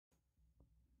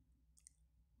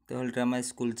તો અલ્ટ્રામાં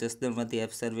સ્કૂલ જસદણમાંથી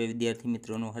આપ સર્વે વિદ્યાર્થી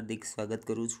મિત્રોનું હાર્દિક સ્વાગત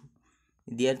કરું છું।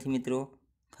 વિદ્યાર્થી મિત્રો,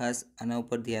 ખાસ આના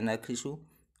ઉપર ધ્યાન રાખીશું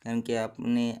કારણ કે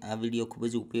આપને આ વિડીયો ખૂબ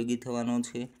જ ઉપયોગી થવાનો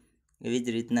છે। એવી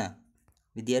જ રીતના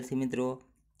વિદ્યાર્થી મિત્રો,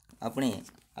 આપણે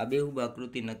આબેહૂબ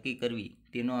આકૃતિ નક્કી કરવી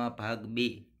તેનો આ ભાગ 2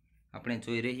 આપણે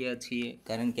જોઈ રહ્યા છીએ,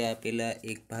 કારણ કે આ પહેલાં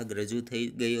એક ભાગ રજૂ થઈ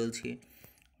ગયો છે,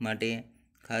 માટે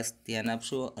ખાસ ધ્યાન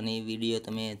આપશો અને એ વિડીયો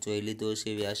તમે જોઈ લીધો હશે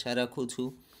એવી આશા રાખું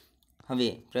છું। હવે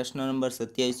પ્રશ્ન નંબર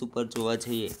 27 ઉપર જોવા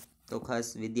જઈએ તો ખાસ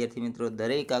વિદ્યાર્થી મિત્રો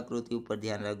દરેક આકૃતિ ઉપર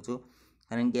ધ્યાન રાખજો,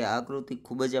 કારણ કે આ આકૃતિ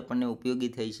ખૂબ જ આપણને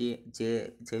ઉપયોગી થઈ છે,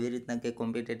 જેવી રીતના કે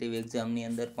કોમ્પિટિટિવ એક્ઝામની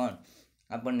અંદર પણ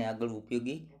આપણને આગળ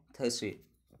ઉપયોગી થશે।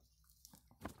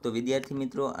 તો વિદ્યાર્થી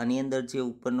મિત્રો, આની અંદર જે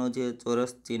ઉપરનો જે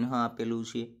ચોરસ ચિહ્ન આપેલું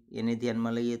છે એને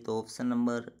ધ્યાનમાં લઈએ તો ઓપ્શન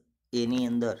નંબર એ ની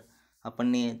અંદર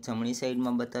આપણને જમણી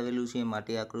સાઈડમાં બતાવેલું છે,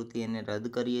 માટે આકૃતિ એને રદ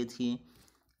કરીએ છીએ।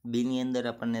 બી ની અંદર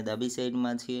આપણને ડાબી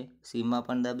સાઈડમાં છે, સીમાં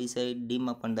પણ ડાબી સાઈડ,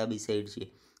 ડીમાં પણ ડાબી સાઈડ છે।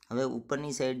 હવે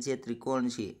ઉપરની સાઈડ જે ત્રિકોણ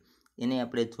છે એને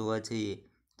આપણે જોવા જઈએ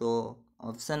તો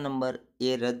ઓપ્શન નંબર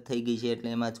એ રદ થઈ ગઈ છે, એટલે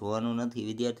એમાં જોવાનું નથી।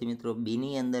 વિદ્યાર્થી મિત્રો,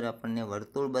 બીની અંદર આપણને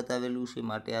વર્તુળ બતાવેલું છે,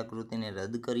 માટે આકૃતિને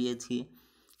રદ કરીએ છીએ।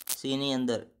 સીની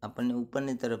અંદર આપણને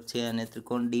ઉપરની તરફ છે અને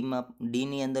ત્રિકોણ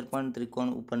ડીની અંદર પણ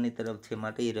ત્રિકોણ ઉપરની તરફ છે,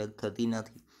 માટે એ રદ થતી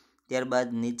નથી। ત્યારબાદ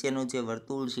નીચેનું જે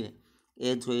વર્તુળ છે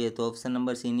એ જોઈએ તો ઓપ્શન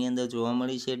નંબર સીની અંદર જોવા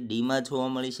મળી છે, ડીમાં જોવા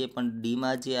મળી છે, પણ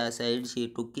ડીમાં જે આ સાઈડ છે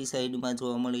ટૂંકી સાઈડમાં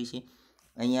જોવા મળી છે,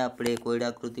 અહીંયા આપણે કોયડા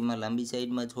આકૃતિમાં લાંબી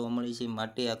સાઈડમાં જોવા મળી છે,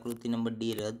 માટે આકૃતિ નંબર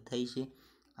ડી રદ થઈ છે।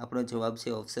 આપણો જવાબ છે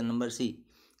ઓપ્શન નંબર સી।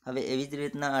 હવે એવી જ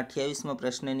રીતના 28મા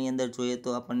પ્રશ્નની અંદર જોઈએ તો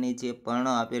આપણને જે પર્ણ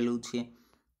આપેલું છે,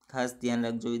 ખાસ ધ્યાન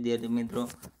રાખજો વિદ્યાર્થી મિત્રો,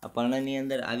 આ પર્ણની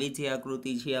અંદર આવી જે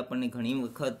આકૃતિ છે આપણને ઘણી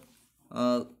વખત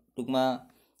ટૂંકમાં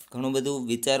ઘણું બધું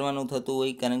વિચારવાનું થતું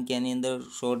હોય, કારણ કે આની અંદર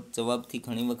શોર્ટ જવાબથી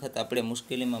ઘણી વખત આપણે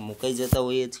મુશ્કેલીમાં મુકાઈ જતા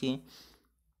હોઈએ છીએ।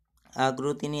 આ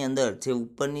આકૃતિની અંદર જે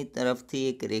ઉપરની તરફથી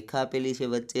એક રેખા આપેલી છે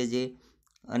વચ્ચે જે,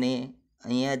 અને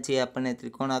અહીંયા જે આપણને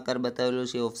ત્રિકોણ આકાર બતાવેલો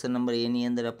છે ઓપ્શન નંબર એ ની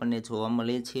અંદર આપણને જોવા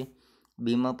મળે છે,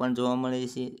 બીમાં પણ જોવા મળે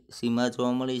છે, સીમાં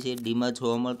જોવા મળે છે, ડીમાં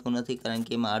જોવા મળતું નથી, કારણ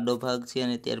કે એમાં આડો ભાગ છે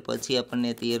અને ત્યાર પછી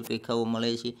આપણને તેર રેખાઓ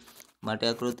મળે છે, માટે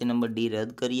આકૃતિ નંબર ડી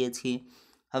રદ કરીએ છીએ।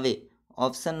 હવે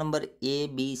ઓપ્શન નંબર એ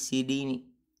બી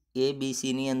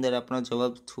સી ની અંદર આપણો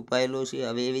જવાબ છુપાયેલો છે।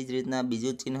 હવે એવી જ રીતના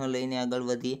બીજું ચિહ્ન લઈને આગળ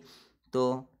વધીએ તો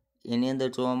એની અંદર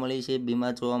જોવા મળી છે,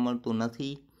 બીમાં જોવા મળતું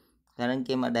નથી, કારણ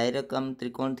કે એમાં ડાયરેક્ટ આમ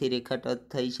ત્રિકોણથી રેખા ટચ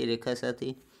થઈ છે રેખા સાથે।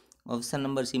 ઓપ્શન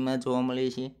નંબર સીમાં જોવા મળે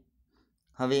છે।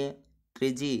 હવે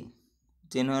ત્રીજી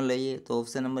ચિહ્ન લઈએ તો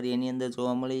ઓપ્શન નંબર એની અંદર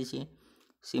જોવા મળે છે,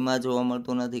 સીમાં જોવા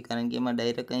મળતું નથી, કારણ કે એમાં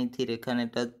ડાયરેક્ટ અહીંથી રેખાને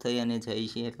ટચ થઈ અને જાય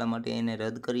છે, એટલા માટે એને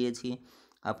રદ કરીએ છીએ।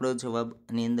 આપણો જવાબ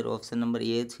આની અંદર ઓપ્શન નંબર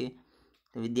એ છે।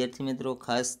 તો વિદ્યાર્થી મિત્રો,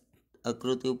 ખાસ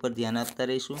આકૃતિ ઉપર ધ્યાન આપતા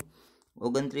રહીશું।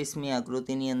 29મી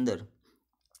આકૃતિની અંદર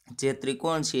જે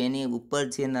ત્રિકોણ છે એની ઉપર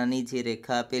જે નાની જે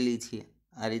રેખા આપેલી છે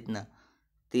આ રીતના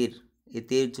તીર, એ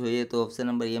તીર જોઈએ તો ઓપ્શન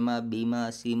નંબર એમાં,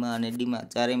 બીમાં, સીમાં અને ડીમાં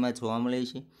ચારેયમાં જોવા મળે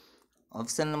છે।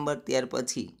 ઓપ્શન નંબર ત્યાર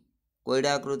પછી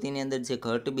કોયડા આકૃતિની અંદર જે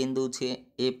ઘટ બિંદુ છે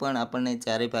એ પણ આપણને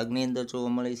ચારે ભાગની અંદર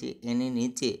જોવા મળે છે। એની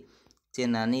નીચે જે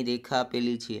નાની રેખા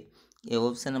આપેલી છે એ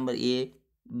ઓપ્શન નંબર એ,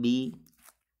 બી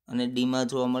અને ડીમાં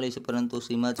જોવા મળે છે, પરંતુ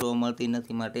સીમાં જોવા મળતી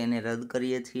નથી, માટે એને રદ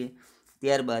કરીએ છીએ।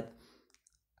 ત્યારબાદ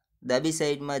ડાબી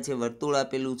સાઈડમાં જે વર્તુળ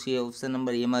આપેલું છે ઓપ્શન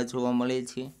નંબર એમાં જોવા મળે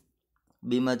છે,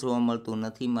 બીમાં જોવા મળતું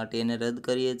નથી, માટે એને રદ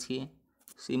કરીએ છીએ।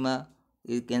 સીમાં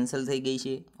એ કેન્સલ થઈ ગઈ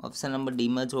છે, ઓપ્શન નંબર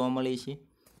ડીમાં જોવા મળે છે।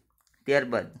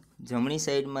 ત્યારબાદ જમણી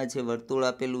સાઈડમાં જે વર્તુળ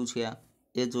આપેલું છે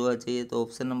એ જોવા જઈએ તો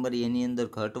ઓપ્શન નંબર એની અંદર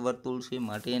ઘટ વર્તુળ છે,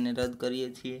 માટે એને રદ કરીએ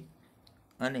છીએ।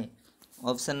 અને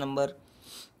ઓપ્શન નંબર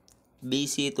બી,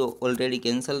 સી તો ઓલરેડી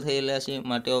કેન્સલ થયેલા છે,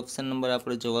 માટે ઓપ્શન નંબર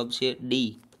આપણો જવાબ છે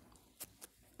ડી।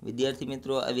 વિદ્યાર્થી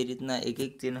મિત્રો, આવી રીતના એક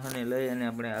એક ચિહ્નને લઈ અને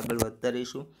આપણે આગળ વધતા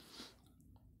રહીશું।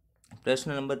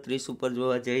 પ્રશ્ન નંબર 30 ઉપર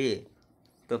જોવા જઈએ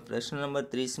તો પ્રશ્ન નંબર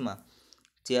 30માં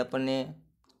જે આપણને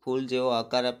ફૂલ જેવો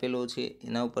આકાર આપેલો છે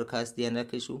એના ઉપર ખાસ ધ્યાન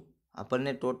રાખીશું।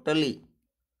 આપણને ટોટલી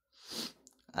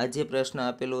આ જે પ્રશ્ન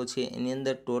આપેલો છે એની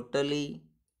અંદર ટોટલી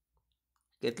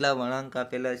કેટલા વળાંક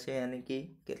આપેલા છે અને કે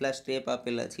કેટલા સ્ટેપ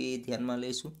આપેલા છે એ ધ્યાનમાં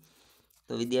લઈશું।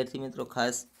 તો વિદ્યાર્થી મિત્રો,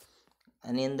 ખાસ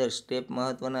આની અંદર સ્ટેપ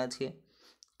મહત્વના છે।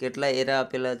 કેટલા એરા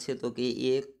આપેલા છે તો કે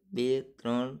 1, 2,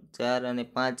 3, 4 અને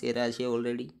 5 એરા છે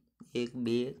ઓલરેડી, 1,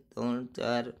 2, 3,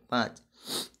 4, 5।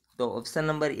 તો ઓપ્શન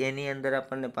નંબર એ ની અંદર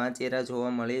આપણને 5 એરા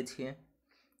જોવા મળે છે,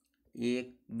 1,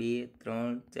 2,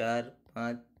 3, 4,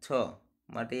 5, 6,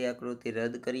 માટે એ આકૃતિ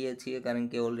રદ કરીએ છીએ, કારણ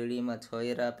કે ઓલરેડી એમાં 6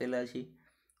 એરા આપેલા છે।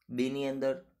 બી ની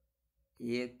અંદર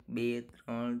 1, 2,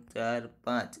 3, 4,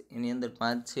 5, એની અંદર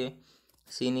 5 છે।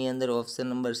 સી ની અંદર ઓપ્શન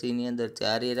નંબર સી ની અંદર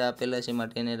 4 એરા આપેલા છે,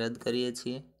 માટે એને રદ કરીએ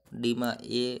છીએ। ડીમાં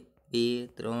 1, 2,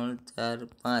 3, 4,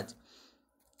 5,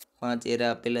 5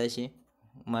 એરા આપેલા છે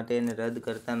માટે એને રદ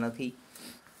કરતા નથી।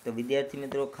 તો વિદ્યાર્થી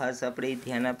મિત્રો ખાસ આપણે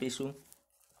ધ્યાન આપીશું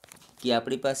કે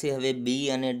આપણી પાસે હવે બી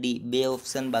અને ડી બે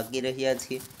ઓપ્શન બાકી રહ્યા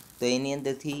છે। તો એની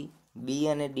અંદરથી બી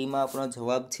અને ડીમાં આપણો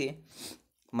જવાબ છે।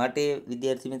 માટે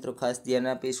વિદ્યાર્થી મિત્રો ખાસ ધ્યાન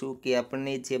આપીશું કે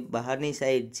આપણને જે બહારની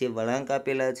સાઈડ જે વળાંક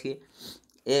આપેલા છે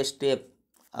એ સ્ટેપ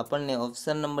આપણને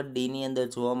ઓપ્શન નંબર ડીની અંદર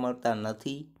જોવા મળતા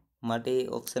નથી। માટે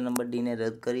ઓપ્શન નંબર ડીને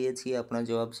રદ કરીએ છીએ। આપણો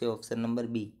જવાબ છે ઓપ્શન નંબર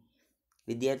બી।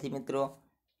 વિદ્યાર્થી મિત્રો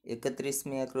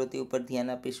 31મી આકૃતિ ઉપર ધ્યાન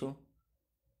આપીશું।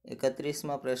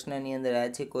 31માં પ્રશ્નની અંદર આ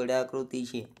જે કોયડા આકૃતિ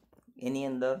છે એની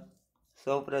અંદર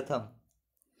સૌપ્રથમ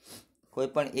કોઈ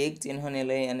પણ એક ચિહ્નને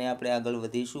લઈ અને આપણે આગળ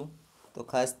વધીશું। તો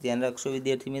ખાસ ધ્યાન રાખશો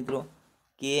વિદ્યાર્થી મિત્રો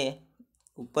કે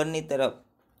ઉપરની તરફ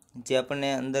જે આપણને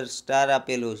અંદર સ્ટાર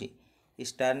આપેલો છે એ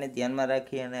સ્ટારને ધ્યાનમાં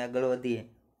રાખી અને આગળ વધીએ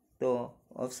તો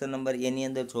ઓપ્શન નંબર એની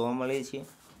અંદર જોવા મળે છે,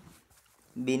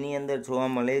 બીની અંદર જોવા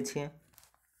મળે છે,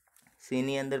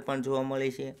 સીની અંદર પણ જોવા મળે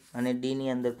છે અને ડીની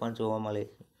અંદર પણ જોવા મળે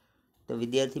છે। તો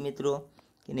વિદ્યાર્થી મિત્રો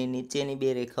એની નીચેની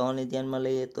બે રેખાઓને ધ્યાનમાં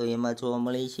લઈએ તો એમાં જોવા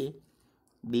મળે છે,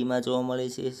 બીમાં જોવા મળે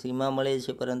છે, સીમાં મળે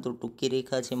છે પરંતુ ટૂંકી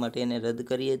રેખા છે માટે એને રદ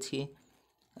કરીએ છીએ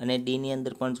અને ડીની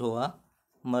અંદર પણ જોવા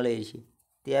મળે છે।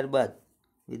 ત્યારબાદ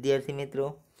વિદ્યાર્થી મિત્રો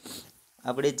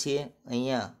આપણે જે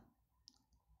અહીંયા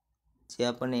જે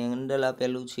આપણને હેન્ડલ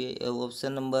આપેલું છે એ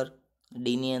ઓપ્શન નંબર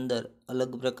ડીની અંદર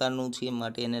અલગ પ્રકારનું છે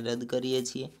માટે એને રદ કરીએ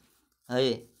છીએ।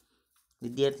 હવે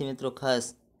વિદ્યાર્થી મિત્રો ખાસ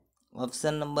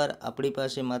ઓપ્શન નંબર આપણી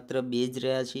પાસે માત્ર બે જ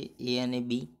રહ્યા છે, એ અને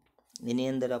બી, એની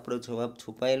અંદર આપણો જવાબ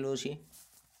છુપાયેલો છે।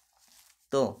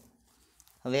 તો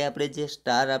હવે આપણે જે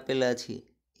સ્ટાર આપેલા છે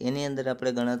એની અંદર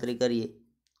આપણે ગણતરી કરીએ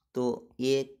તો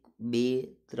 1, 2,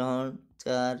 3,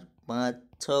 4, 5,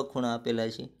 6 ખૂણા આપેલા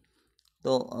છે।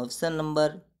 તો ઓપ્શન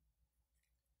નંબર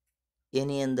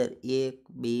એની અંદર 1,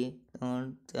 2, 3,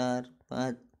 4,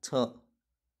 5, 6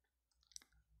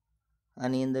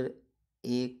 આની અંદર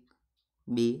 1,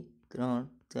 2, 3,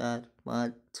 4,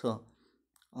 5, 6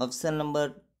 ઓપ્શન નંબર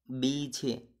બી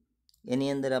છે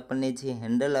એની અંદર આપણને જે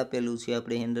હેન્ડલ આપેલું છે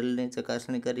આપણે હેન્ડલને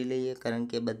ચકાસણી કરી લઈએ કારણ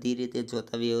કે બધી રીતે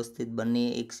જોતા વ્યવસ્થિત બંને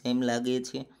એક સેમ લાગે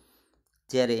છે।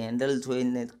 જ્યારે હેન્ડલ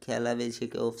જોઈને ખ્યાલ આવે છે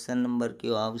કે ઓપ્શન નંબર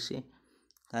કયો આવશે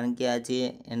કારણ કે આ જે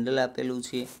હેન્ડલ આપેલું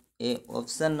છે એ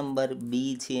ઓપ્શન નંબર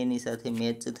બી છે એની સાથે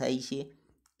મેચ થાય છે,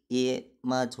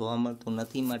 એમાં જોવા મળતું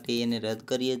નથી માટે એને રદ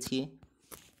કરીએ છીએ।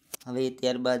 હવે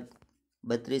ત્યારબાદ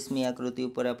 32મી આકૃતિ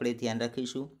ઉપર આપણે ધ્યાન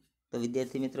રાખીશું। તો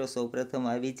વિદ્યાર્થી મિત્રો સૌપ્રથમ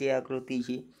આવી જે આકૃતિ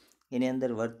છે એની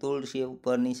અંદર વર્તુળ છે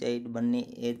ઉપરની સાઈડ બંને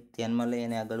એ ધ્યાનમાં લઈ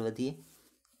અને આગળ વધીએ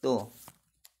તો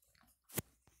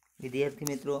વિદ્યાર્થી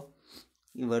મિત્રો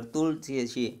એ વર્તુળ જે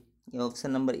છે એ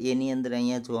ઓપ્શન નંબર એની અંદર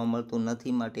અહીંયા જોવા મળતું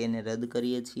નથી માટે એને રદ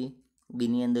કરીએ છીએ।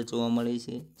 બીની અંદર જોવા મળે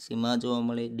છે, સીમાં જોવા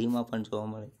મળે, ડીમાં પણ જોવા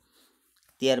મળે।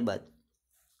 ત્યારબાદ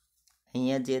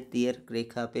અહીંયા જે તીર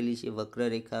રેખા આપેલી છે, વક્ર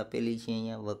રેખા આપેલી છે,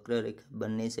 અહીંયા વક્ર રેખા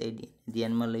બંને સાઈડ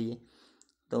ધ્યાનમાં લઈએ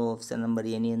તો ઓપ્શન નંબર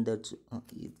એની અંદર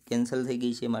કેન્સલ થઈ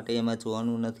ગઈ છે માટે એમાં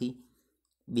જોવાનું નથી।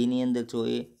 બીની અંદર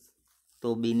જોઈએ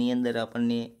તો બીની અંદર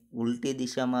આપણને ઉલટી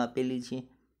દિશામાં આપેલી છે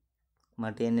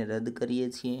માટે એને રદ કરીએ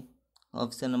છીએ।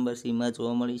 ઓપ્શન નંબર સીમાં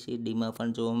જોવા મળી છે, ડીમાં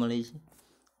પણ જોવા મળે છે।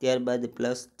 ત્યારબાદ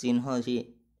પ્લસ ચિહ્ન છે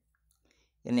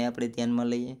એને આપણે ધ્યાનમાં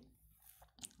લઈએ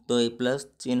તો એ પ્લસ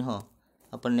ચિહ્ન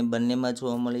આપણને બંનેમાં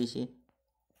જોવા મળે છે,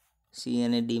 સી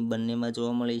અને ડી બંનેમાં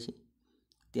જોવા મળે છે।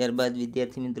 ત્યારબાદ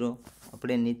વિદ્યાર્થી મિત્રો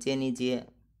આપણે નીચેની જે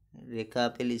રેખા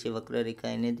આપેલી છે વક્ર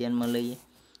રેખા એને ધ્યાનમાં લઈએ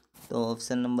તો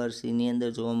ઓપ્શન નંબર સીની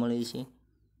અંદર જોવા મળે છે,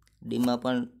 ડીમાં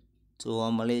પણ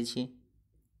જોવા મળે છે।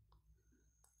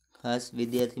 ખાસ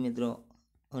વિદ્યાર્થી મિત્રો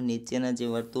નીચેના જે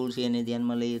વર્તુળ છે એને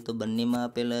ધ્યાનમાં લઈએ તો બંનેમાં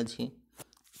આપેલા છે।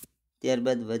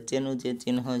 ત્યારબાદ વચ્ચેનું જે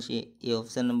ચિહ્ન છે એ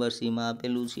ઓપ્શન નંબર સીમાં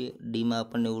આપેલું છે, ડીમાં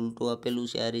આપણને ઉલટું આપેલું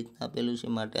છે, આ રીતના આપેલું છે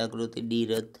માટે આકૃતિ ડી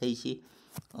રદ થઈ છે।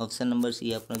 ઓપ્શન નંબર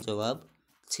સી આપણો જવાબ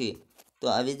છે। તો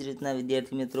આવી જ રીતના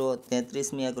વિદ્યાર્થી મિત્રો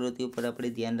 33મી આકૃતિ ઉપર આપણે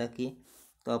ધ્યાન રાખીએ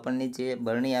તો આપણને જે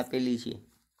બરણી આપેલી છે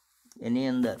એની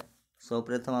અંદર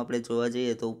સૌપ્રથમ આપણે જોવા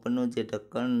જઈએ તો ઉપરનું જે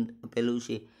ઢક્કણ આપેલું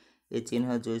છે એ ચિહ્ન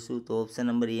જોઈશું તો ઓપ્શન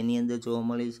નંબર એની અંદર જોવા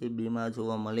મળે છે, બીમાં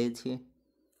જોવા મળે છે,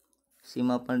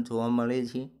 સીમાં પણ જોવા મળે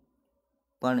છે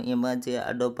પણ એમાં જે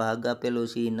આડો ભાગ આપેલો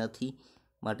છે એ નથી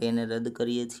માટે એને રદ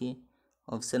કરીએ છીએ।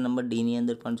 ઓપ્શન નંબર ડીની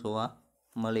અંદર પણ જોવા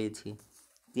મળે છે।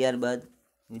 ત્યારબાદ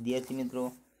વિદ્યાર્થી મિત્રો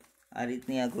આ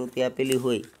રીતની આકૃતિ આપેલી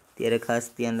હોય ત્યારે ખાસ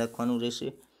ધ્યાન રાખવાનું રહેશે।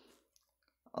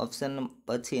 ઓપ્શન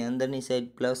પછી અંદરની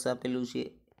સાઈડ પ્લસ આપેલું છે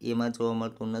એમાં જોવા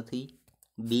મળતું નથી,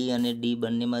 બી અને ડી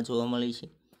બંનેમાં જોવા મળે છે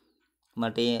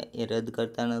માટે એ રદ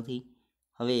કરતા નથી।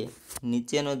 હવે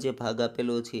નીચેનો જે ભાગ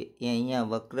આપેલો છે એ અહીંયા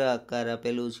વક્ર આકાર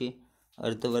આપેલો છે,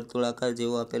 અર્ધવર્તુળાકાર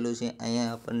જેવો આપેલો છે,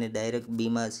 અહીંયા આપણને ડાયરેક્ટ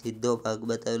બીમાં સીધો ભાગ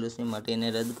બતાવેલો છે માટે એને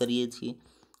રદ કરીએ છીએ।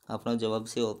 આપણો જવાબ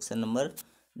છે ઓપ્શન નંબર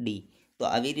ડી। તો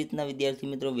આવી રીતના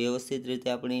વિદ્યાર્થી મિત્રો વ્યવસ્થિત રીતે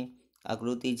આપણે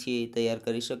આકૃતિ છે એ તૈયાર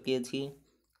કરી શકીએ છીએ.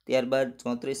 ત્યારબાદ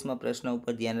 34માં પ્રશ્ન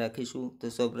ઉપર ધ્યાન રાખીશું. તો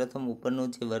સૌપ્રથમ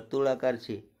ઉપરનું જે વર્તુળાકાર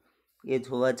છે એ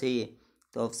જોવા જઈએ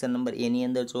તો ઓપ્શન નંબર એની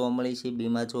અંદર જોવા મળે છે,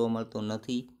 બીમાં જોવા મળતો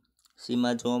નથી,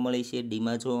 સીમાં જોવા મળે છે,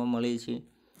 ડીમાં જોવા મળે છે.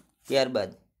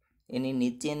 ત્યારબાદ એની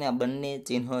નીચેના બંને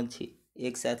ચિહ્નો છે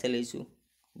એક સાથે લઈશું.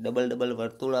 ડબલ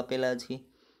વર્તુળ આપેલા છે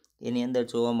એની અંદર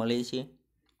જોવા મળે છે,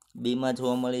 બીમાં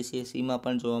જોવા મળે છે, સીમાં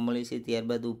પણ જોવા મળે છે.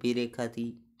 ત્યારબાદ ઊભી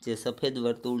રેખાથી જે સફેદ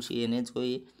વર્તુળ છે એને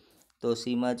જોઈએ તો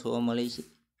સીમાં જોવા મળે છે,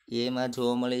 એમાં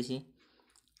જોવા મળે છે,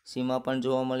 સીમાં પણ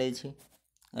જોવા મળે છે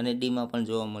અને ડીમાં પણ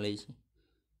જોવા મળે છે.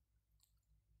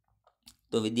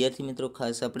 તો વિદ્યાર્થી મિત્રો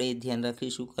ખાસ આપણે એ ધ્યાન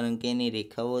રાખીશું કારણ કે એની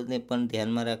રેખાઓને પણ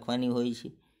ધ્યાનમાં રાખવાની હોય છે.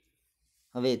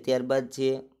 હવે ત્યારબાદ જે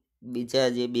બીજા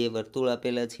જે બે વર્તુળ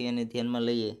આપેલા છે એને ધ્યાનમાં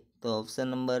લઈએ તો ઓપ્શન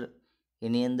નંબર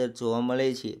એની અંદર જોવા મળે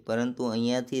છે, પરંતુ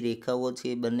અહીંયાથી રેખાઓ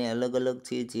છે બંને અલગ અલગ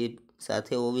છે, જે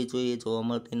સાથે હોવી જોઈએ જોવા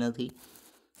મળતી નથી.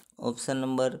 ઓપ્શન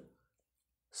નંબર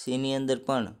સીની અંદર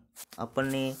પણ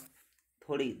આપણને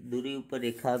થોડી દૂરી ઉપર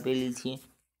રેખા આપેલી છે,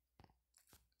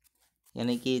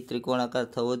 યાની કે ત્રિકોણાકાર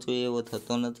થવો જોઈએ એવો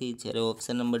થતો નથી, જ્યારે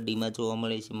ઓપ્શન નંબર ડીમાં જોવા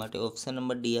મળે છે. માટે ઓપ્શન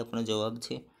નંબર ડી આપણો જવાબ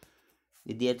છે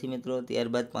વિદ્યાર્થી મિત્રો.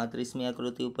 ત્યારબાદ 35મી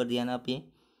આકૃતિ ઉપર ધ્યાન આપીએ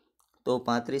તો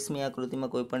 35મી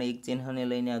આકૃતિમાં કોઈ પણ એક ચિહ્નને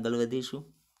લઈને આગળ વધીશું.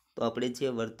 તો આપણે જે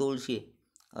વર્તુળ છે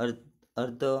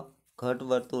અર્ધ ઘટ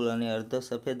વર્તુળ અને અર્ધ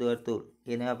સફેદ વર્તુળ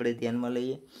એને આપણે ધ્યાનમાં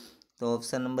લઈએ તો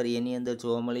ઓપ્શન નંબર એની અંદર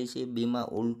જોવા મળે છે, બીમાં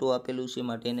ઉલટું આપેલું છે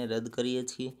માટે એને રદ કરીએ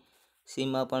છીએ,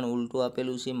 સીમાં પણ ઉલટું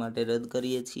આપેલું છે માટે રદ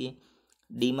કરીએ છીએ,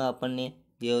 ડીમાં આપણને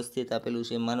વ્યવસ્થિત આપેલું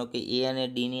છે. માનો કે એ અને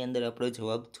ડીની અંદર આપણો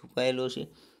જવાબ છુપાયેલો છે.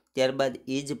 ત્યારબાદ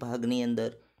એ જ ભાગની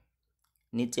અંદર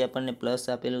નીચે આપણને પ્લસ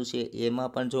આપેલું છે,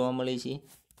 એમાં પણ જોવા મળે છે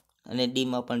અને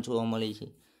ડીમાં પણ જોવા મળે છે.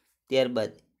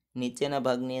 ત્યારબાદ નીચેના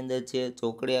ભાગની અંદર જે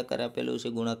ચોકડી આકાર આપેલું છે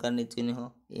ગુણાકારની ચિહ્ન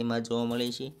એમાં જોવા મળે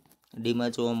છે,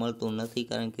 ડીમાં જોવા મળતું નથી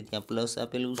કારણ કે ત્યાં પ્લસ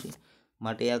આપેલું છે,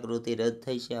 માટે આકૃતિ રદ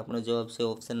થઈ છે. આપણો જવાબ છે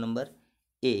ઓપ્શન નંબર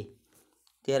એ.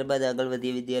 ત્યારબાદ આગળ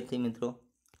વધીએ વિદ્યાર્થી મિત્રો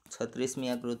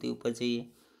 36મી આકૃતિ ઉપર જઈએ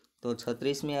તો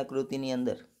 36મી આકૃતિની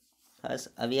અંદર ખાસ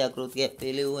આવી આકૃતિ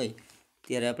આપેલી હોય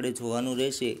ત્યારે આપણે જોવાનું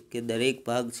રહેશે કે દરેક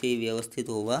ભાગ છે એ વ્યવસ્થિત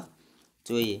હોવા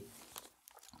જોઈએ.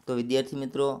 તો વિદ્યાર્થી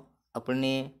મિત્રો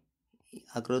આપણને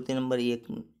આકૃતિ નંબર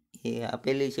 1 એ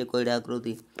આપેલી છે કોયડા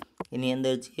આકૃતિ, એની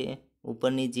અંદર જે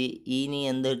ઉપરની જે ઈની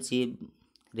અંદર જે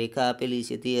રેખા આપેલી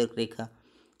છે તિર્યક રેખા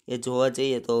એ જોવા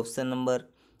જઈએ તો ઓપ્શન નંબર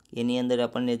એની અંદર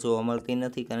આપણને જોવા મળતી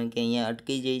નથી કારણ કે અહીંયા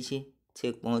અટકી જાય છે,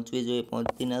 છેક પહોંચવી જોઈએ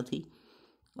પહોંચતી નથી.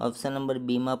 ઓપ્શન નંબર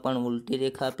બીમાં પણ ઉલટી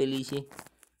રેખા આપેલી છે,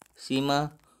 સીમાં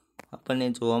આપણને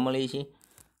જોવા મળે છે,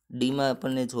 ડીમાં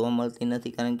આપણને જોવા મળતી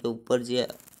નથી કારણ કે ઉપર જે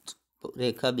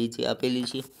રેખા બીજી આપેલી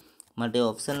છે, માટે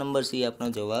ઓપ્શન નંબર સી આપણો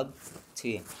જવાબ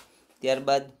છે.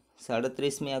 ત્યારબાદ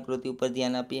 37મી આકૃતિ ઉપર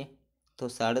ધ્યાન આપીએ તો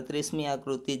 37મી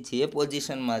આકૃતિ જે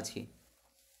પોઝિશનમાં છે,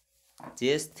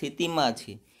 જે સ્થિતિમાં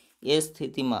છે એ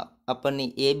સ્થિતિમાં આપણને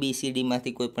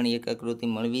ABCDમાંથી કોઈ પણ એક આકૃતિ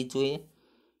મળવી જોઈએ.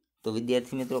 તો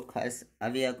વિદ્યાર્થી મિત્રો ખાસ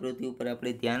આવી આકૃતિ ઉપર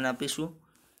આપણે ધ્યાન આપીશું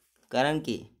કારણ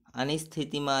કે આની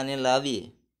સ્થિતિમાં આને લાવીએ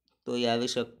તો એ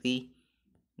આવી શકતી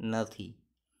નથી,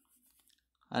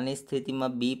 આની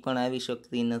સ્થિતિમાં બી પણ આવી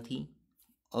શકતી નથી.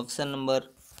 ઓપ્શન નંબર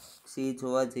સી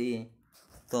જોવા જઈએ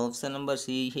તો ઓપ્શન નંબર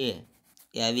સી છે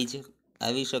એ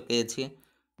આવી શકે છે,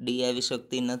 ડી આવી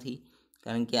શકતી નથી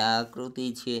કારણ કે આ આકૃતિ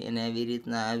છે એને આવી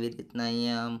રીતના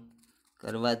અહીંયા આમ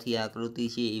કરવાથી આકૃતિ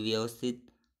છે એ વ્યવસ્થિત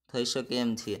થઈ શકે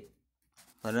એમ છે,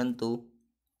 પરંતુ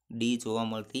ડી જોવા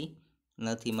મળતી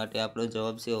નથી, માટે આપણો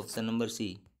જવાબ છે ઓપ્શન નંબર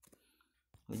સી.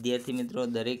 વિદ્યાર્થી મિત્રો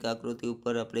દરેક આકૃતિ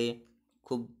ઉપર આપણે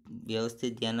ખૂબ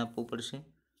વ્યવસ્થિત ધ્યાન આપવું પડશે.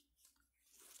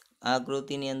 આ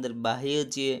આકૃતિની અંદર બાહ્ય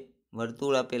જે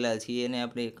વર્તુળ આપેલા છે એને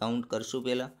આપણે કાઉન્ટ કરશું.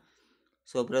 પહેલાં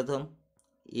સૌપ્રથમ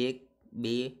 1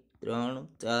 2 3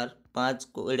 4 5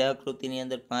 કોયડા આકૃતિની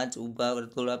અંદર 5 ઊભા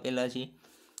વર્તુળ આપેલા છે.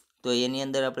 તો એની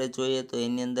અંદર આપણે જોઈએ તો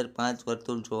એની અંદર 5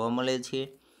 વર્તુળ જોવા મળે છે,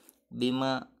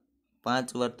 બીમાં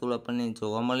 5 વર્તુળ આપણને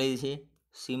જોવા મળે છે,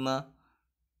 સીમાં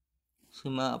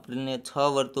આપણને 6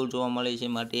 વર્તુળ જોવા મળે છે,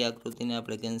 માટે આ આકૃતિને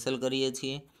આપણે કેન્સલ કરીએ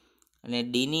છીએ. અને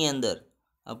ડીની અંદર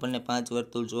આપણને 5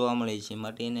 વર્તુળ જોવા મળે છે,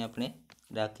 માટે એને આપણે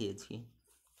રાખીએ છીએ.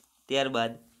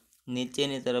 ત્યારબાદ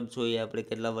નીચેની તરફ જોઈએ આપણે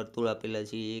કેટલા વર્તુળ આપેલા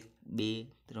છે 1 2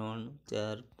 3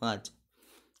 4 5,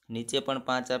 નીચે પણ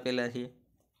 5 આપેલા છે.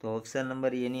 તો ઓપ્શન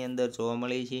નંબર એની અંદર જોવા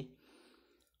મળે છે,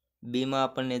 બીમાં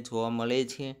આપણને જોવા મળે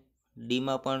છે,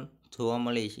 ડીમાં પણ જોવા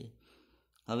મળે છે.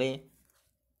 હવે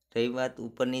રહી વાત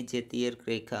ઉપરની જે તિર્યક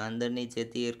રેખા, અંદરની જે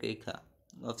તિર્યક રેખા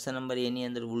ઓપ્શન નંબર એની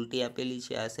અંદર ઉલટી આપેલી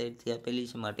છે, આ સાઈડથી આપેલી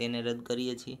છે, માટે એને રદ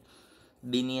કરીએ છીએ.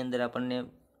 બીની અંદર આપણને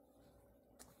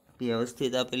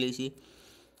વ્યવસ્થિત આપેલી છે,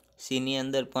 સીની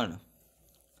અંદર પણ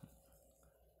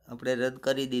આપણે રદ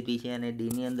કરી દીધી છે અને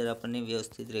ડીની અંદર આપણને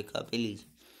વ્યવસ્થિત રેખા આપેલી છે.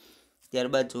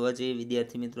 ત્યારબાદ જોવા જઈએ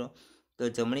વિદ્યાર્થી મિત્રો તો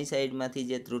જમણી સાઈડમાંથી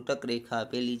જે ત્રુટક રેખા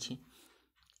આપેલી છે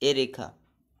એ રેખા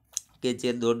કે જે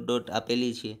ડોટ ડોટ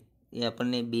આપેલી છે એ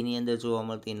આપણને બીની અંદર જોવા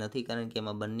મળતી નથી, કારણ કે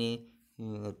એમાં બંને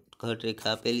ઘટ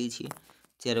રેખા આપેલી છે,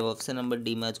 જ્યારે ઓપ્શન નંબર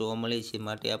ડીમાં જોવા મળે છે.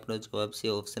 માટે આપણો જવાબ છે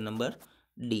ઓપ્શન નંબર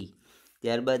ડી.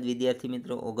 ત્યારબાદ વિદ્યાર્થી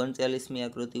મિત્રો 39મી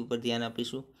આકૃતિ ઉપર ધ્યાન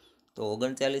આપીશું. તો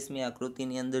 39મી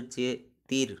આકૃતિની અંદર જે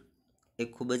તીર એ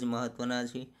ખૂબ જ મહત્વના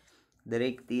છે.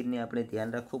 દરેક તીરને આપણે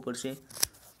ધ્યાન રાખવું પડશે,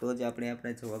 તો જ આપણે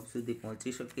આપણા જવાબ સુધી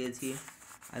પહોંચી શકીએ છીએ.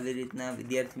 આવી રીતના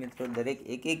વિદ્યાર્થી મિત્રો દરેક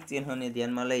એક એક ચિહ્નને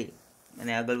ધ્યાનમાં લઈ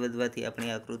અને આગળ વધવાથી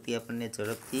આપણી આકૃતિ આપણને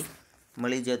ઝડપથી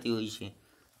મળી જતી હોય છે.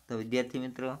 તો વિદ્યાર્થી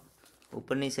મિત્રો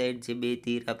ઉપરની સાઈડ જે બે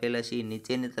તીર આપેલા છે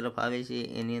નીચેની તરફ આવે છે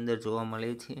એની અંદર જોવા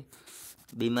મળે છે,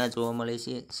 બીમાં જોવા મળે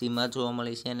છે, સીમાં જોવા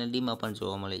મળે છે અને ડીમાં પણ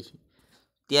જોવા મળે છે.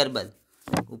 ત્યારબાદ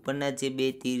ઉપરના જે બે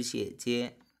તીર છે જે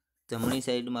જમણી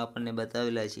સાઈડમાં આપણને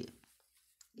બતાવેલા છે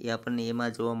એ આપણને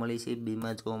એમાં જોવા મળે છે,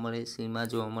 બીમાં જોવા મળે, સીમાં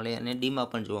જોવા મળે અને ડીમાં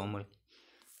પણ જોવા મળે.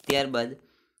 ત્યારબાદ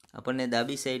આપણને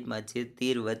ડાબી સાઈડમાં જે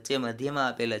તીર વચ્ચે મધ્યમાં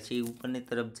આપેલા છે એ ઉપરની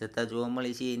તરફ જતા જોવા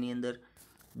મળે છે, એની અંદર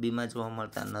બીમાં જોવા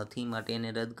મળતા નથી, માટે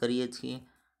એને રદ કરીએ છીએ.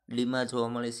 ડીમાં જોવા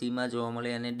મળે, સીમાં જોવા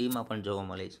મળે અને ડીમાં પણ જોવા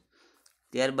મળે છે.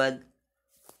 ત્યારબાદ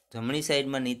જમણી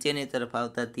સાઈડમાં નીચેની તરફ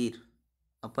આવતા તીર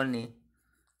આપણને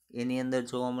એની અંદર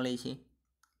જોવા મળે છે,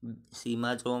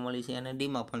 સીમાં જોવા મળે છે અને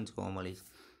ડીમાં પણ જોવા મળે છે.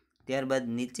 ત્યારબાદ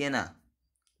નીચેના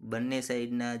બંને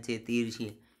સાઈડના જે તીર છે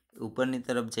ઉપરની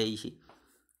તરફ જાય છે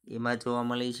એમાં જોવા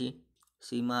મળે છે,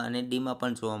 સીમાં અને ડીમાં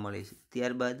પણ જોવા મળે છે.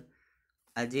 ત્યારબાદ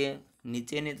આજે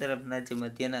નીચેની તરફના જે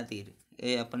મધ્યના તીર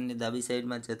એ આપણને ડાબી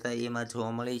સાઈડમાં જતા એમાં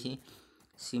જોવા મળે છે,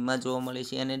 સીમાં જોવા મળે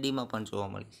છે અને ડીમાં પણ જોવા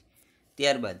મળે છે.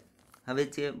 ત્યારબાદ હવે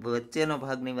જે વચ્ચેનો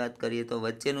ભાગની વાત કરીએ તો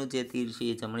વચ્ચેનું જે તીર છે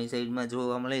એ જમણી સાઈડમાં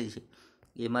જોવા મળે છે,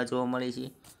 એમાં જોવા મળે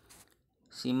છે,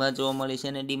 સીમાં જોવા મળે છે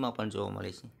અને ડીમાં પણ જોવા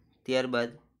મળે છે.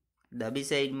 ત્યારબાદ ડાબી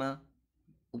સાઈડમાં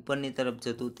ઉપરની તરફ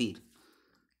જતું તીર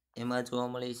એમાં જોવા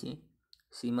મળે છે,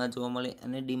 સીમાં જોવા મળે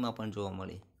અને ડીમાં પણ જોવા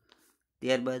મળે.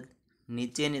 ત્યારબાદ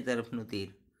નીચેની તરફનું તીર,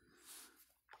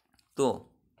 તો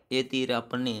એ તીર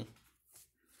આપણને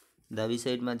ડાબી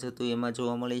સાઈડમાં જતું એમાં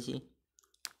જોવા મળે છે,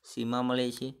 સીમાં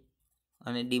મળે છે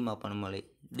અને ડીમાં પણ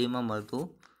ડીમાં મળતું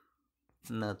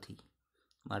નથી,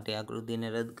 માટે આકૃતિને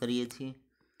રદ કરીએ છીએ.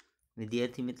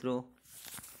 વિદ્યાર્થી મિત્રો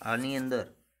આની અંદર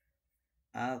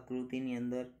આ આકૃતિની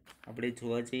અંદર આપણે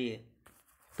જોવા જઈએ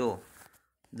તો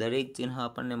દરેક ચિહ્ન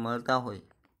આપણને મળતા હોય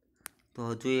તો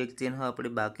હજુ એક ચિહ્ન આપણે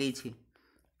બાકી છે.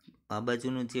 આ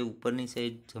બાજુનું જે ઉપરની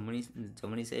સાઈડ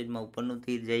જમણી સાઈડમાં ઉપરનું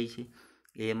તીર જાય છે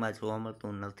એ એમાં જોવા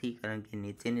મળતું નથી, કારણ કે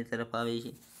નીચેની તરફ આવે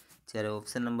છે, જ્યારે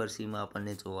ઓપ્શન નંબર સીમાં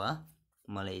આપણને જોવા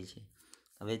મળે છે.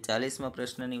 હવે 40મા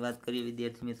પ્રશ્નની વાત કરીએ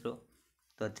વિદ્યાર્થી મિત્રો.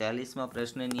 તો 40મા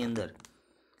પ્રશ્નની અંદર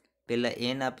પહેલાં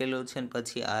એન આપેલો છે અને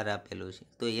પછી આર આપેલો છે.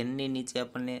 તો એનની નીચે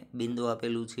આપણને બિંદુ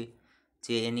આપેલું છે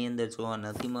જે એની અંદર જોવા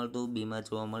નથી મળતું, બીમાં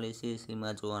જોવા મળે છે,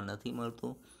 સીમાં જોવા નથી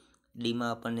મળતું, ડીમાં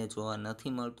આપણને જોવા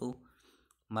નથી મળતું,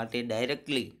 માટે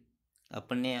ડાયરેક્ટલી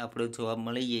આપણને આપણો જવાબ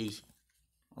મળી જાય છે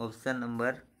ઓપ્શન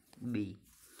નંબર બી.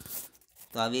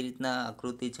 તો આવી રીતના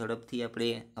આકૃતિ ઝડપથી આપણે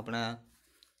આપણા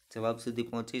જવાબ સુધી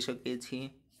પહોંચી શકીએ છીએ.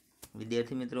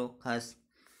 વિદ્યાર્થી મિત્રો ખાસ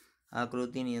આ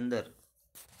આકૃતિની અંદર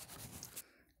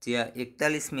જે આ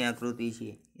 41મી આકૃતિ છે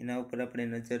એના ઉપર આપણે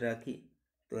નજર રાખી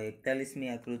તો 41મી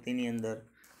આકૃતિની અંદર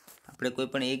આપણે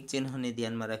કોઈ પણ એક ચિહ્નને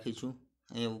ધ્યાનમાં રાખીશું.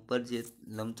 અહીંયા ઉપર જે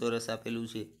લંબચોરસ આપેલું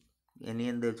છે એની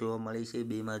અંદર જોવા મળે છે,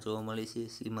 બીમાં જોવા મળે છે,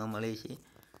 સીમાં મળે છે,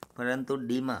 પરંતુ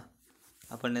ડીમાં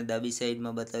આપણને ડાબી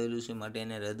સાઈડમાં બતાવેલું છે, માટે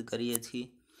એને રદ કરીએ છીએ.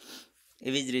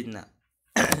 એવી જ રીતના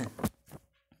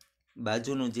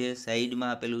બાજુનું જે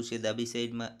સાઈડમાં આપેલું છે ડાબી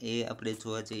સાઈડમાં એ આપણે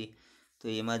જોવા જઈએ તો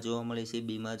એમાં જોવા મળે છે,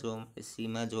 બીમાં જોવા મળે,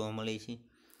 સીમાં જોવા મળે છે.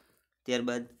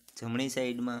 ત્યારબાદ જમણી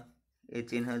સાઈડમાં એ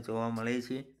ચિહ્ન જોવા મળે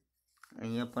છે,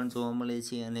 અહીંયા પણ જોવા મળે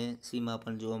છે અને સીમાં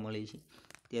પણ જોવા મળે છે.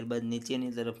 ત્યારબાદ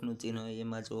નીચેની તરફનું ચિહ્ન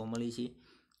એમાં જોવા મળે છે,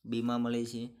 બીમાં મળે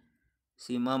છે,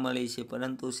 સીમાં મળે છે,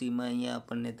 પરંતુ સીમાં અહીંયા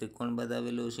આપણને ત્રિકોણ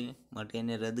બતાવેલો છે, માટે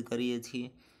એને રદ કરીએ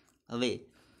છીએ. હવે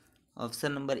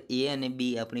ઓપ્શન નંબર એ અને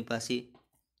બી આપણી પાસે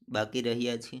બાકી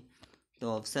રહ્યા છે.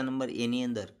 તો ઓપ્શન નંબર એની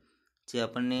અંદર જે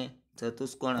આપણને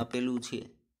ચતુષ્કોણ આપેલું છે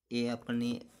એ આપણને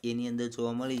એની અંદર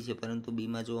જોવા મળી છે, પરંતુ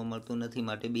બીમાં જોવા મળતું નથી,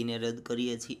 માટે બીને રદ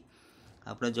કરીએ છીએ.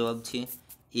 આપણો જવાબ છે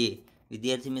એ.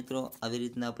 વિદ્યાર્થી મિત્રો આવી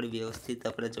રીતના આપણે વ્યવસ્થિત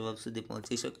આપણા જવાબ સુધી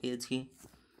પહોંચી શકીએ છીએ.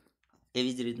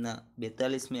 એવી જ રીતના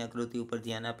 42મી આકૃતિ ઉપર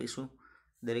ધ્યાન આપીશું.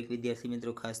 દરેક વિદ્યાર્થી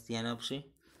મિત્રો ખાસ ધ્યાન આપશે.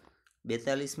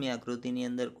 42મી આકૃતિની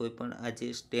અંદર કોઈ પણ આ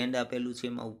જે સ્ટેન્ડ આપેલું છે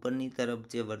એમાં ઉપરની તરફ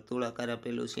જે વર્તુળાકાર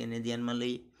આપેલું છે એને ધ્યાનમાં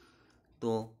લઈએ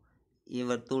તો એ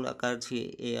વર્તુળાકાર છે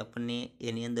એ આપણને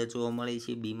એની અંદર જોવા મળે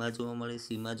છે, બીમાં જોવા મળે,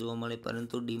 સીમાં જોવા મળે,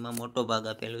 પરંતુ ડીમાં મોટો ભાગ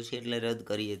આપેલો છે એટલે રદ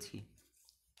કરીએ છીએ.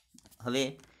 હવે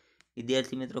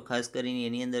વિદ્યાર્થી મિત્રો ખાસ કરીને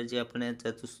એની અંદર જે આપણને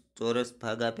ચોરસ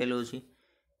ભાગ આપેલો છે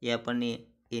એ આપણને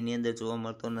એની અંદર જોવા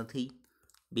મળતો નથી,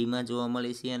 બીમાં જોવા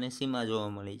મળે છે અને સીમાં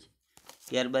જોવા મળે છે.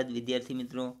 ત્યારબાદ વિદ્યાર્થી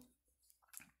મિત્રો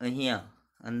અહીંયા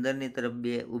અંદરની તરફ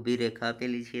 2 ઊભી રેખા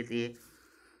આપેલી છે તે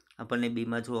આપણને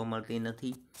બીમાં જોવા મળતી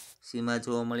નથી, સીમાં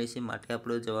જોવા મળે છે, માટે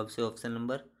આપણો જવાબ છે ઓપ્શન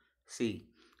નંબર સી.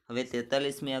 હવે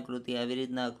 43મી આકૃતિ આવી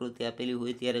રીતના આકૃતિ આપેલી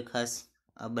હોય ત્યારે ખાસ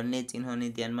આ બંને ચિહ્નોને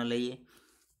ધ્યાનમાં લઈએ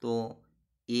તો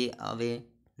એ આવે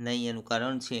નહીં. એનું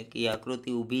કારણ છે કે આકૃતિ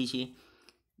ઊભી છે,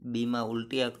 બીમાં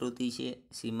ઉલટી આકૃતિ છે,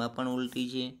 સીમાં પણ ઉલટી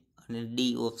છે અને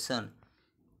ડી ઓપ્શન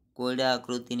કોયડા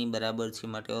આકૃતિની બરાબર છે,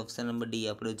 માટે ઓપ્શન નંબર ડી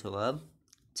આપણો જવાબ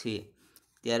છે.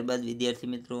 ત્યારબાદ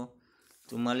વિદ્યાર્થી મિત્રો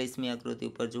 44મી આકૃતિ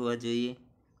ઉપર જોવા જોઈએ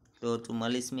તો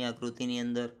 44મી આકૃતિની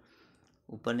અંદર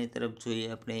ઉપરની તરફ જોઈએ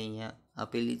આપણે અહીંયા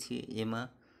આપેલી છે, એમાં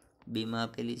બીમાં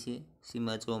આપેલી છે,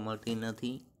 સીમાં જોવા મળતી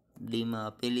નથી, ડીમાં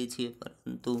આપેલી છે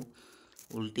પરંતુ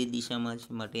ઉલટી દિશામાં છે,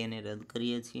 માટે એને રદ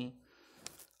કરીએ છીએ.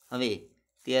 હવે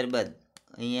ત્યારબાદ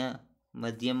અહીંયા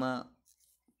મધ્યમાં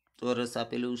ચોરસ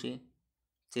આપેલું છે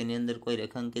જેની અંદર કોઈ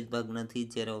રેખાંકિત ભાગ નથી,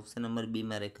 જ્યારે ઓપ્શન નંબર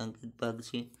બીમાં રેખાંકિત ભાગ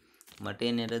છે, માટે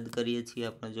એને રદ કરીએ છીએ.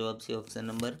 આપણો જવાબ છે ઓપ્શન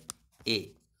નંબર એ.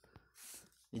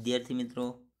 વિદ્યાર્થી મિત્રો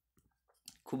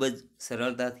ખૂબ જ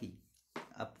સરળતાથી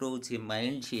આપણું જે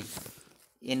માઇન્ડ છે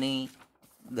એની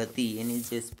ગતિ, એની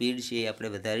જે સ્પીડ છે એ આપણે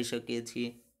વધારી શકીએ છીએ.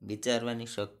 વિચારવાની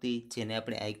શક્તિ, જેને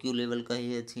આપણે આઈક્યુ લેવલ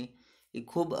કહીએ છીએ, એ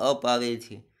ખૂબ અપ આવે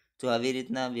છે જો આવી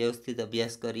રીતના વ્યવસ્થિત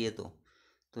અભ્યાસ કરીએ તો.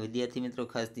 વિદ્યાર્થી મિત્રો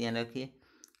ખાસ ધ્યાન રાખીએ,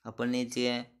 આપણને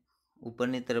જે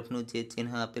ઉપરની તરફનું જે ચિહ્ન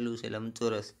આપેલું છે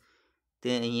લંબચોરસ, તે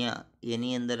અહીંયા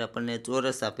એની અંદર આપણને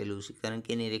ચોરસ આપેલું છે, કારણ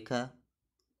કે એની રેખા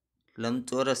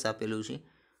લંબચોરસ આપેલું છે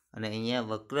અને અહીંયા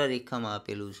વક્ર રેખામાં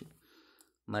આપેલું છે,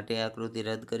 માટે આકૃતિ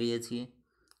રદ કરીએ છીએ.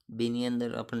 બીની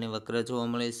અંદર આપણને વક્ર જોવા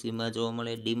મળે, સીમાં જોવા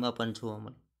મળે, ડીમાં પણ જોવા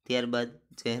મળે. ત્યારબાદ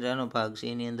ચહેરાનો ભાગ છે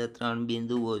એની અંદર 3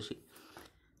 બિંદુઓ છે,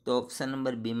 તો ઓપ્શન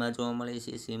નંબર બીમાં જોવા મળે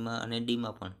છે, સીમાં અને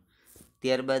ડીમાં પણ.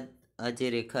 ત્યારબાદ આ જે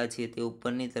રેખા છે તે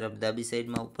ઉપરની તરફ, ડાબી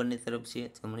સાઈડમાં ઉપરની તરફ છે,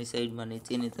 જમણી સાઈડમાં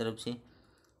નીચેની તરફ છે,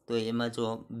 તો એમાં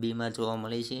બીમાં જોવા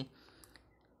મળે છે,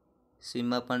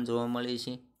 સીમાં પણ જોવા મળે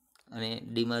છે અને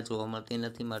ડીમાં જોવા મળતી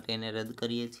નથી, માટે એને રદ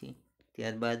કરીએ છીએ.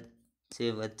 ત્યારબાદ જે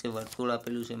વચ્ચે વર્તુળ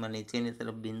આપેલું છે એમાં નીચેની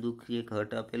તરફ બિંદુ એક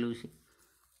ઘટ આપેલું છે,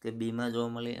 તે બીમાં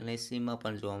જોવા મળે અને સીમાં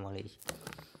પણ જોવા મળે છે.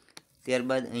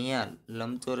 ત્યારબાદ અહીંયા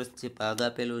લંબચોરસ જે ભાગ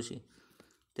આપેલો છે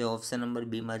તે ઓપ્શન નંબર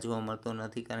બીમાં જોવા મળતો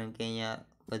નથી, કારણ કે અહીંયા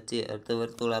વચ્ચે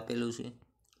અર્ધવર્તુળ આપેલું છે,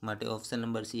 માટે ઓપ્શન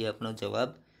નંબર સી આપણો જવાબ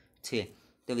છે.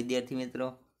 તો વિદ્યાર્થી મિત્રો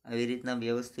આવી રીતના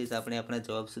વ્યવસ્થિત આપણે આપણા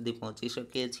જવાબ સુધી પહોંચી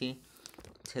શકીએ છીએ.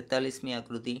 46મી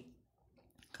આકૃતિ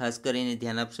ખાસ કરીને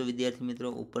ધ્યાન આપશો વિદ્યાર્થી મિત્રો.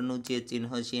 ઉપરનું જે ચિહ્ન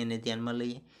છે એને ધ્યાનમાં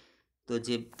લઈએ તો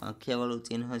જે આંખિયાવાળું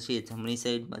ચિહ્ન છે એ જમણી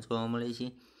સાઈડમાં જોવા મળે છે,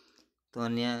 તો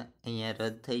અહીંયા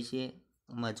રદ થઈ છે,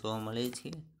 એમાં જોવા મળે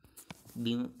છે,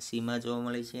 સીમાં જોવા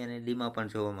મળે છે અને ડીમાં પણ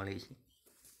જોવા મળે છે.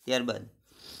 ત્યારબાદ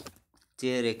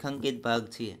જે રેખાંકિત ભાગ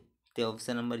છે તે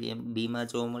ઓપ્શન નંબર બીમાં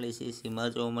જોવા મળે છે, સીમાં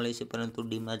જોવા મળે છે, પરંતુ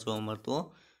ડીમાં જોવા મળતો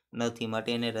નથી,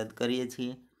 માટે એને રદ કરીએ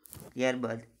છીએ.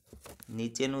 ત્યારબાદ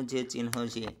નીચેનું જે ચિહ્ન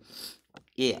છે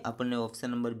એ આપણને ઓપ્શન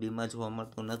નંબર બીમાં જોવા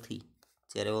મળતું નથી,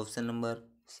 જ્યારે ઓપ્શન નંબર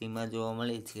સીમાં જોવા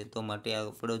મળે છે, તો માટે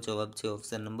આપણો જવાબ છે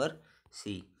ઓપ્શન નંબર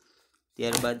સી.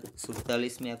 ત્યારબાદ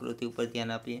 47મી આકૃતિ ઉપર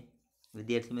ધ્યાન આપીએ.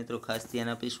 વિદ્યાર્થી મિત્રો ખાસ ધ્યાન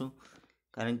આપીશું,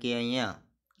 કારણ કે અહીંયા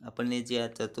આપણને જે આ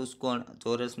ચતુષ્કોણ,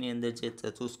 ચોરસની અંદર જે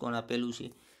ચતુષ્કોણ આપેલું છે,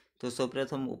 તો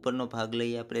સૌપ્રથમ ઉપરનો ભાગ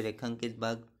લઈએ આપણે, રેખાંકિત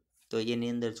ભાગ, તો એની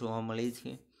અંદર જોવા મળે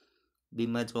છે,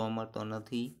 બીમાં જોવા મળતો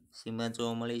નથી, સીમાં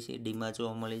જોવા મળે છે, ડીમાં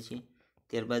જોવા મળે છે.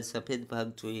 ત્યારબાદ સફેદ ભાગ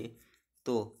જોઈએ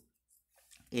તો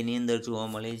એની અંદર જોવા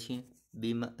મળે છે,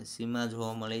 સીમાં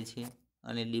જોવા મળે છે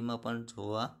અને ડીમાં પણ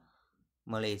જોવા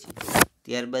મળે છે.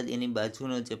 ત્યારબાદ એની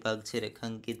બાજુનો જે ભાગ છે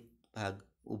રેખાંકિત ભાગ,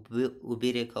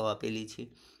 ઊભી રેખાઓ આપેલી છે,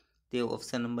 તે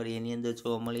ઓપ્શન નંબર એની અંદર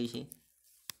જોવા મળે છે,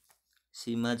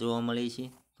 સીમાં જોવા મળે છે,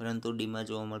 પરંતુ ડીમાં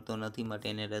જોવા મળતો નથી, માટે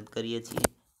એને રદ કરીએ છીએ.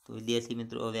 તો વિદ્યાર્થી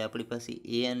મિત્રો હવે આપણી પાસે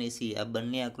એ અને સી આ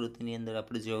બંને આકૃતિની અંદર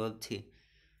આપણો જવાબ છે,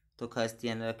 તો ખાસ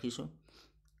ધ્યાન રાખીશું.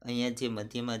 અહીંયા જે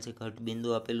મધ્યમાં જે ઘટ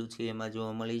બિંદુ આપેલું છે એમાં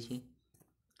જોવા મળે છે,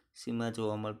 સીમાં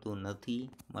જોવા મળતું નથી,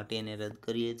 માટે એને રદ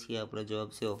કરીએ છીએ. આપણો જવાબ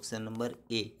છે ઓપ્શન નંબર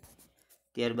એ.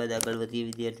 ત્યારબાદ આગળ વધીએ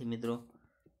વિદ્યાર્થી મિત્રો,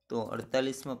 તો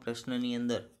 48મા પ્રશ્નની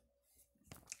અંદર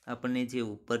આપણને જે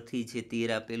ઉપરથી જે તીર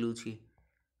આપેલું છે,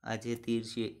 આ જે તીર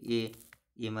છે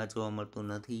એમાં જોવા મળતું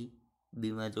નથી,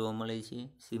 બીમાં જોવા મળે છે,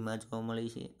 સીમાં જોવા મળે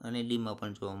છે અને ડીમાં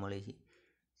પણ જોવા મળે છે.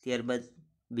 ત્યારબાદ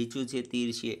બીજું જે તીર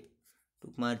છે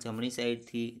ટૂંકમાં જમણી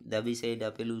સાઈડથી ડાબી સાઈડ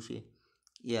આપેલું છે,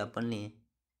 એ આપણને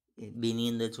બીની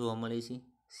અંદર જોવા મળે છે.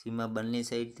 સીમાં બંને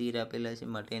સાઈડ તીર આપેલા છે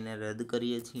માટે એને રદ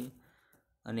કરીએ છીએ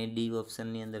અને ડી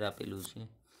ઓપ્શનની અંદર આપેલું છે.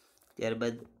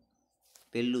 ત્યારબાદ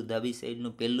પહેલું ડાબી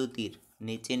સાઈડનું પહેલું તીર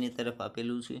નીચેની તરફ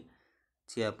આપેલું છે,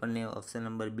 જે આપણને ઓપ્શન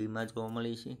નંબર બીમાં જોવા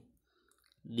મળે છે.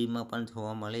 ડીમાં પણ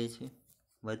જોવા મળે છે.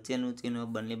 વચ્ચેનું ચિહ્ન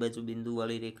બંને બાજુ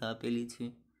બિંદુવાળી રેખા આપેલી છે,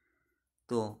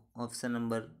 તો ઓપ્શન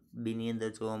નંબર બીની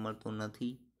અંદર જોવા મળતું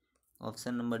નથી.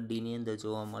 ઓપ્શન નંબર ડીની અંદર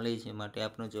જોવા મળે છે, માટે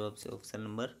આપણો જવાબ છે ઓપ્શન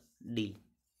નંબર ડી.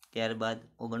 ત્યારબાદ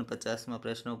 49મા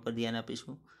પ્રશ્ન ઉપર ધ્યાન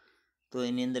આપીશું. તો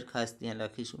એની અંદર ખાસ ધ્યાન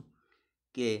રાખીશું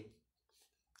કે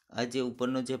આ જે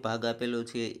ઉપરનો જે ભાગ આપેલો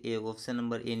છે એ ઓપ્શન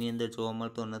નંબર એની અંદર જોવા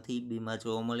મળતો નથી, બીમાં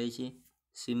જોવા મળે છે,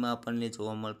 સીમાં આપણને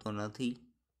જોવા મળતો નથી,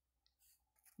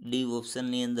 ડી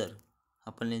ઓપ્શનની અંદર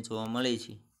આપણને જોવા મળે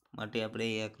છે, માટે આપણે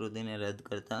એ આકૃતિને રદ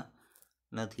કરતા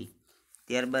નથી.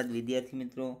 ત્યારબાદ વિદ્યાર્થી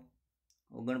મિત્રો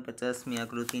 49મી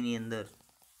આકૃતિની અંદર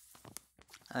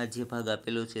આ જે ભાગ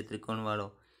આપેલો છે ત્રિકોણવાળો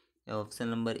એ ઓપ્શન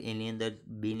નંબર એની અંદર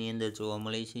બીની અંદર જોવા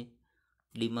મળે છે,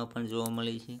 ડીમાં પણ જોવા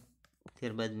મળે છે.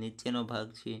 ત્યારબાદ નીચેનો ભાગ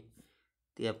છે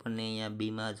તે આપણને અહીંયા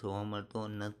બીમાં જોવા મળતો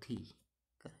નથી,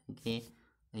 કારણ કે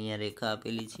અહીંયા રેખા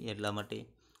આપેલી છે એટલા માટે.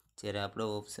 જ્યારે આપણો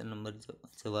ઓપ્શન નંબર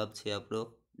જવાબ છે આપણો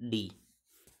ડી.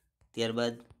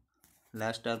 ત્યારબાદ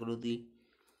લાસ્ટ આકૃતિ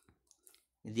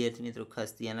વિદ્યાર્થી મિત્રો ખાસ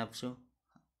ધ્યાન આપશો.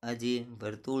 આ જે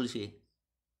વર્તુળ છે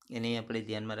એને આપણે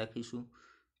ધ્યાનમાં રાખીશું.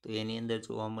 તો એની અંદર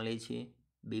જોવા મળે છે,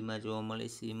 બીમાં જોવા મળે,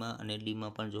 સીમાં અને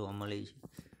ડીમાં પણ જોવા મળે છે.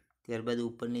 ત્યારબાદ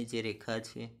ઉપરની જે રેખા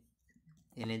છે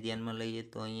એને ધ્યાનમાં લઈએ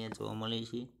તો અહીંયા જોવા મળે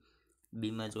છે,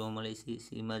 બીમાં જોવા મળે છે,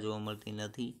 સીમાં જોવા મળતી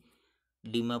નથી,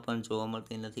 ડીમાં પણ જોવા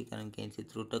મળતી નથી, કારણ કે અહીંથી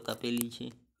ત્રુટક આપેલી છે.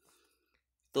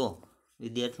 તો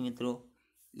વિદ્યાર્થી મિત્રો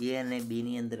એ અને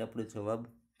બીની અંદર આપણો જવાબ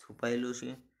છુપાયેલો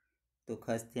છે. તો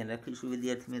ખાસ ધ્યાન રાખીશું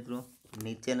વિદ્યાર્થી મિત્રો.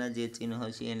 નીચેના જે ચિહ્ન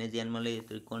હશે એને ધ્યાનમાં લઈએ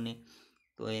ત્રિકોણને,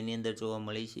 તો એની અંદર જોવા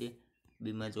મળે છે,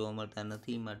 બીમાં જોવા મળતા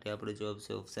નથી, માટે આપણો જવાબ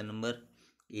છે ઓપ્શન નંબર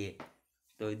એ.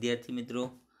 તો વિદ્યાર્થી મિત્રો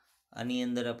આની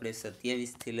અંદર આપણે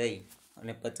 27થી લઈ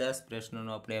અને 50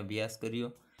 પ્રશ્નોનો આપણે અભ્યાસ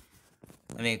કર્યો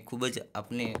અને ખૂબ જ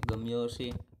આપને ગમ્યો હશે.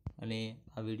 અને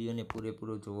આ વિડીયોને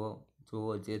પૂરેપૂરો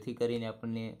જોવો જેથી કરીને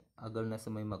આપણને આગળના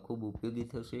સમયમાં ખૂબ ઉપયોગી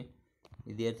થશે.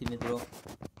 વિદ્યાર્થી મિત્રો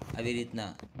આવી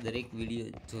રીતના દરેક વિડીયો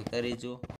જોતા રહેજો.